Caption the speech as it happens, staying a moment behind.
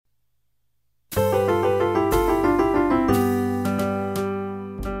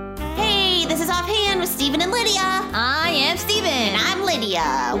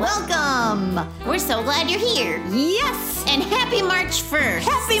Lydia. Welcome! We're so glad you're here. Yes! And happy March 1st.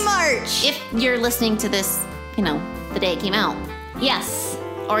 Happy March! If you're listening to this, the day it came out. Yes.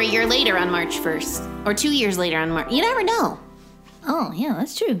 Or a year later on March 1st. Or 2 years later on March. You never know. Oh, yeah,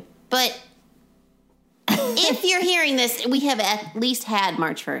 that's true. But if you're hearing this, we have at least had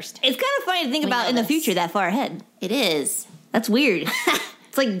March 1st. It's kind of funny to think about in the future that far ahead. It is. That's weird.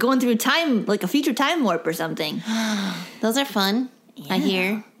 It's like going through time, like a future time warp or something. Those are fun, I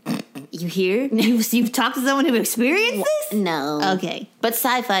hear. You hear? You've talked to someone who experienced this? No. Okay. But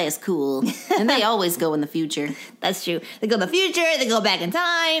sci-fi is cool. And they always go in the future. That's true. They go in the future, they go back in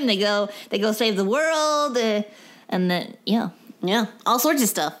time, they go save the world, and then, yeah. Yeah, all sorts of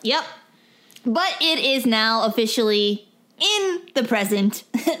stuff. Yep. But it is now officially in the present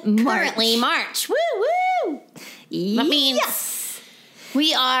March. Currently March. Woo, woo! That means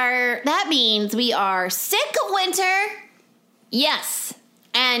that means we are sick of winter. Yes.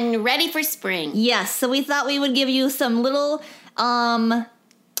 And ready for spring. Yes, so we thought we would give you some little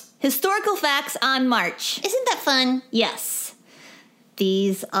historical facts on March. Isn't that fun? Yes.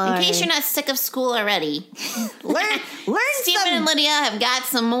 These are... In case you're not sick of school already. learn Stephen and Lydia have got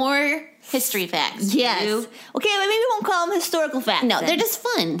some more history facts. Yes. Okay, but maybe we won't call them historical facts. No, then. they're just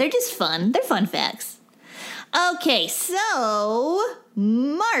fun. They're just fun. They're fun facts. Okay, so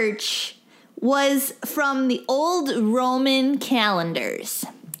March was from the old Roman calendars.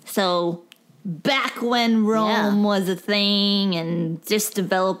 So back when Rome was a thing and just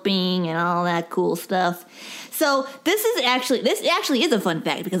developing and all that cool stuff. So this actually is a fun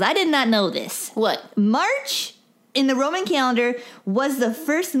fact because I did not know this. What? March in the Roman calendar was the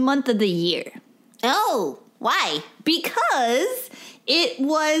first month of the year. Oh, why? Because it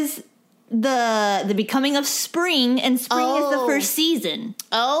was the becoming of spring, and spring is the first season.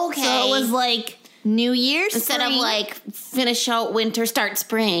 Okay. So it was like New Year's Instead spring. of like finish out winter, start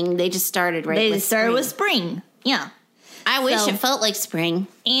spring, they just started with spring. Yeah. I wish it felt like spring.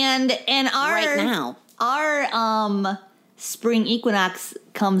 And our right now. Our spring equinox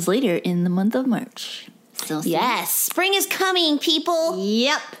comes later in the month of March. So yes, spring is coming, people.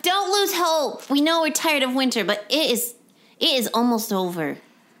 Yep. Don't lose hope. We know we're tired of winter, but it is almost over.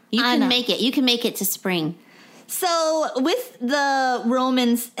 You can make it. You can make it to spring. So with the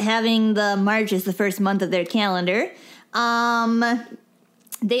Romans having the March as the first month of their calendar,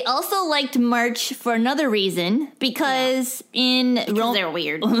 they also liked March for another reason because they're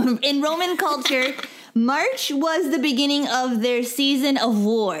weird. In Roman culture, March was the beginning of their season of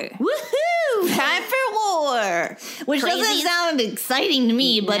war. Woohoo! Time for war. Which doesn't sound exciting to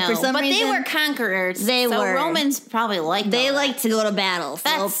me, but for some reason... But they were conquerors. They were. Romans probably liked They liked to go to battle,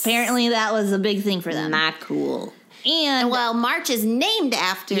 so apparently that was a big thing for them. Not cool. And well, March is named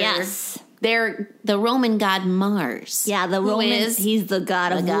after... Yes. the Roman god Mars. Yeah, he's the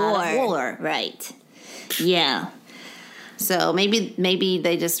god of war. Right. Yeah. So maybe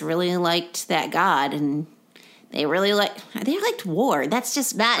they just really liked that god, and they liked war. That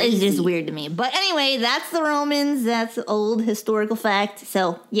is just weird to me. But anyway, that's the Romans. That's old historical fact.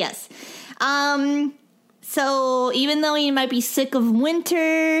 So yes. So even though you might be sick of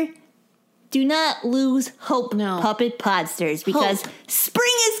winter, do not lose hope, Puppet Podsters, because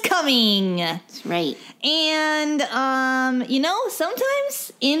spring is coming. That's right. And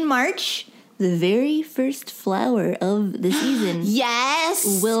sometimes in March, the very first flower of the season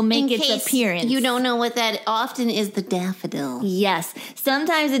will make its appearance. You don't know what that often is, the daffodil. Yes.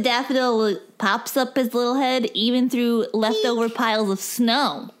 Sometimes the daffodil pops up his little head even through leftover piles of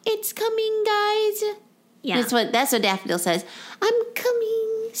snow. It's coming, guys. Yeah. That's what daffodil says. I'm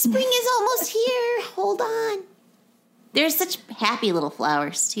coming. Spring is almost here. Hold on. They're such happy little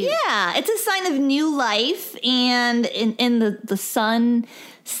flowers, too. Yeah, it's a sign of new life, and the sun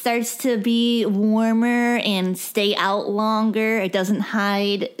starts to be warmer and stay out longer. It doesn't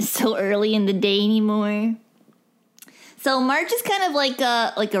hide so early in the day anymore. So March is kind of like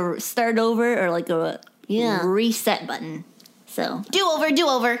a start over, or like a reset button. So do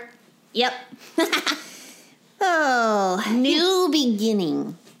over. Yep. Oh, new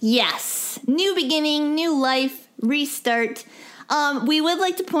beginning. Yes, new beginning, new life, restart. We would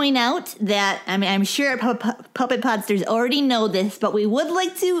like to point out that, I'm sure Puppet Podsters already know this, but we would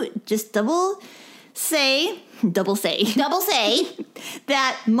like to just double say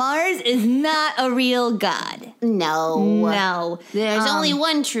that Mars is not a real god. No. There's only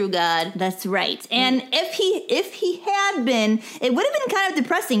one true god. That's right. And if he had been, it would have been kind of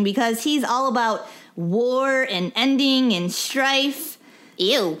depressing because he's all about war and ending and strife.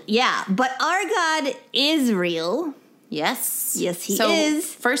 Ew. Yeah, but our God is real. Yes. Yes, he so,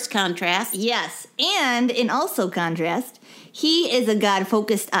 is. First contrast. Yes. And in also contrast, he is a God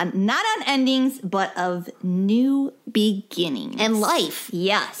focused on not on endings, but of new beginnings. And life.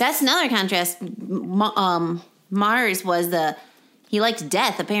 Yes. That's another contrast. Mars was he liked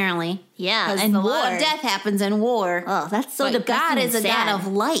death, apparently. Yeah, Because and a war. lot of death happens in war. Oh, that's so but depressing God is and a sad. God of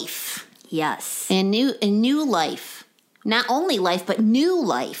life. Yes. And new life. Not only life, but new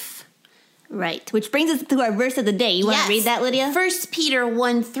life. Right. Which brings us to our verse of the day. You want to read that, Lydia? 1 Peter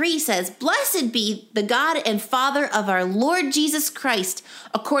 1:3 says, "Blessed be the God and Father of our Lord Jesus Christ.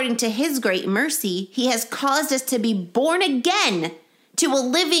 According to his great mercy, he has caused us to be born again to a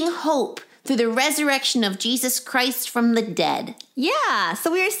living hope through the resurrection of Jesus Christ from the dead." Yeah.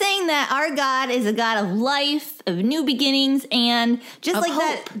 So we were saying that our God is a God of life, of new beginnings, and just Of like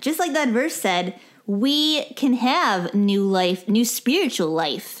hope. just like that verse said, we can have new life, new spiritual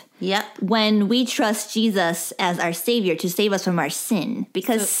life. Yep. When we trust Jesus as our Savior to save us from our sin,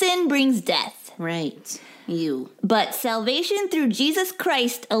 because sin brings death. Right. You. But salvation through Jesus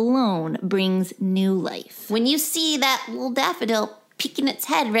Christ alone brings new life. When you see that little daffodil peeking its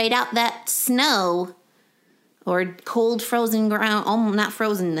head right out that snow or cold frozen ground, not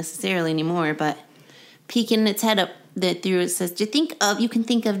frozen necessarily anymore, but peeking its head up through, it says, you can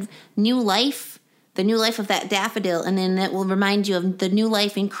think of new life, the new life of that daffodil, and then it will remind you of the new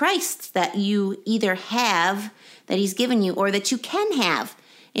life in Christ that you either have, that he's given you, or that you can have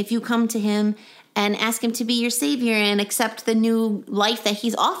if you come to him and ask him to be your savior and accept the new life that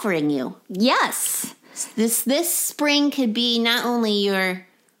he's offering you. Yes. This spring could be not only your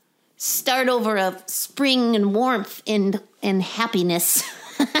start over of spring and warmth and happiness,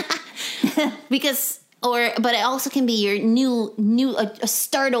 but it also can be your a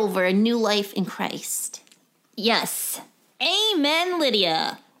start over, a new life in Christ. Yes. Amen,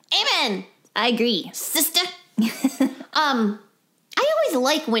 Lydia. Amen, I agree. sister. I always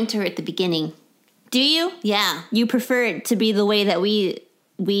like winter at the beginning. Do you? Yeah. You prefer it to be the way that we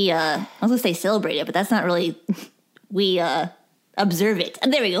I was gonna say celebrate it, but that's not really we observe it.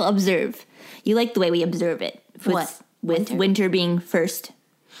 There we go, observe. You like the way we observe it. With winter being first.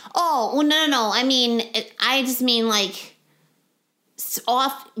 Oh, well, no. I mean, I just mean like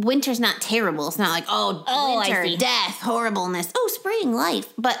winter's not terrible. It's not like, winter, I see. death, horribleness. Oh, spring,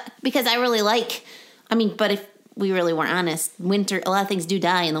 life. But because I really but if we really were honest, winter, a lot of things do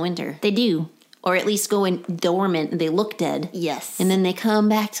die in the winter. They do. Or at least go in dormant and they look dead. Yes. And then they come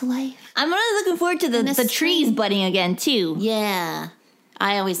back to life. I'm really looking forward to the trees budding again, too. Yeah.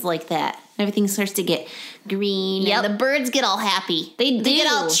 I always like that. Everything starts to get green. Yep. And the birds get all happy. They get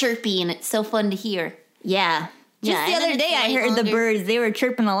all chirpy and it's so fun to hear. Yeah. Just Yeah, the and other then day, it's I light heard the longer. birds. They were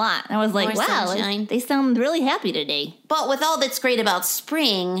chirping a lot. I was like, More wow, sunshine. they sound really happy today. But with all that's great about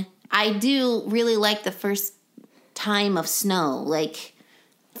spring, I do really like the first time of snow. Like,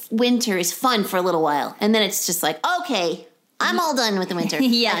 winter is fun for a little while. And then it's just like, okay, I'm all done with the winter.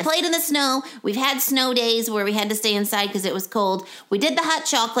 Yes. I played in the snow. We've had snow days where we had to stay inside because it was cold. We did the hot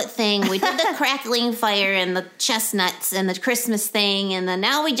chocolate thing. We did the crackling fire and the chestnuts and the Christmas thing. And then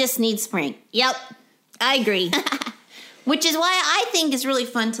now we just need spring. Yep. I agree. Which is why I think it's really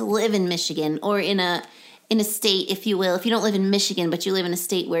fun to live in Michigan or in a state, if you will. If you don't live in Michigan, but you live in a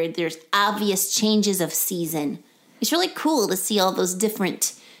state where there's obvious changes of season. It's really cool to see all those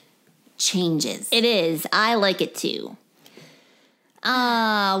different changes. It is. I like it too.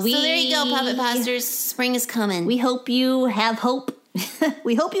 So there you go, Puppet Posters. Spring is coming. We hope you have hope.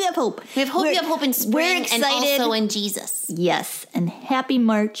 We hope you have hope. You have hope in spring we're excited. and also in Jesus. Yes, and happy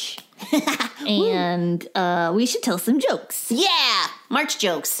March. And we should tell some jokes. Yeah, March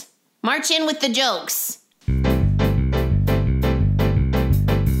jokes. March in with the jokes.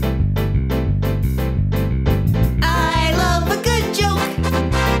 I love a good joke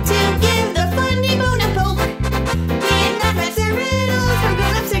to give the funny bone a poke. Be it knockbacks or riddles for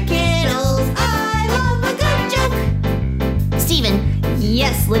grown-ups or kiddles. I love a good joke. Steven,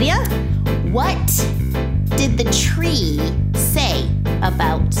 Yes, Lydia? what did the tree say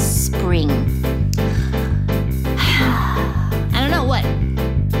about spring? I don't know what.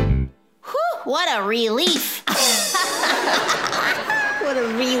 Whew, what a relief. What a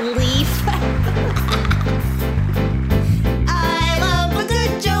relief. I love a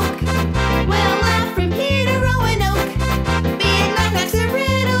good joke. We'll laugh from here to Roanoke. Be it knockbacks or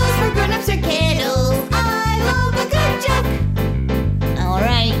riddles for grown-ups or kiddles. I love a good joke. All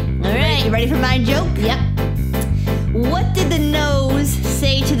right. You ready for my joke? Yep. What did the nose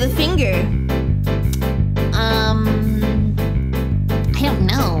say to the finger? I don't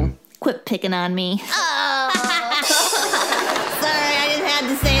know. Quit picking on me. Oh. Sorry, I just had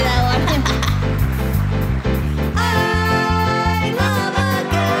to say that one. I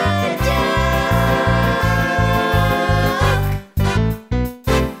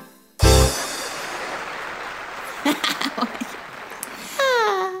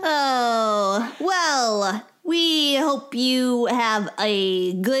We hope you have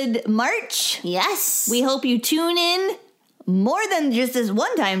a good March. Yes. We hope you tune in more than just this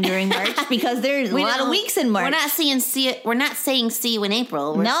one time during March because there's a lot of weeks in March. We're not saying see you in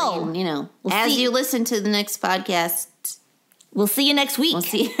April. We're saying, as you listen to the next podcast, we'll see you next week. We'll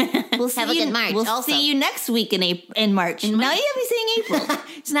see. We'll see have a good March. We'll see you next week in March. Now you have me saying April.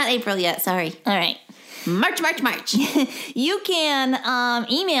 It's not April yet. Sorry. All right. March. You can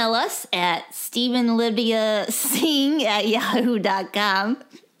email us at StephenLydiaSing@yahoo.com.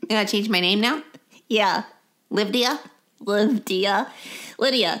 I gotta change my name now? Yeah. Lydia, Stephen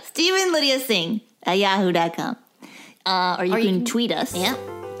Lydia Sing at yahoo.com. Or you can tweet us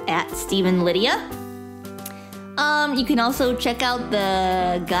at Stephen Lydia. You can also check out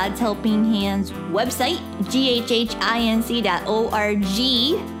the God's Helping Hands website, ghhinc.org.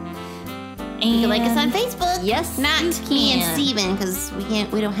 And you can like us on Facebook. Yes, not you me and can. Steven because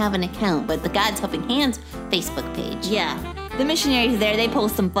we don't have an account, but the God's Helping Hands Facebook page. Yeah, the missionaries there, they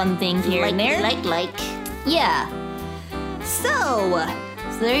post some fun things here and there. Like. Yeah. So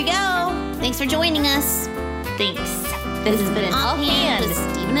there you go. Thanks for joining us. Thanks. This has been an Offhand with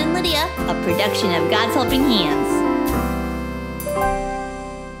Stephen and Lydia, a production of God's Helping Hands.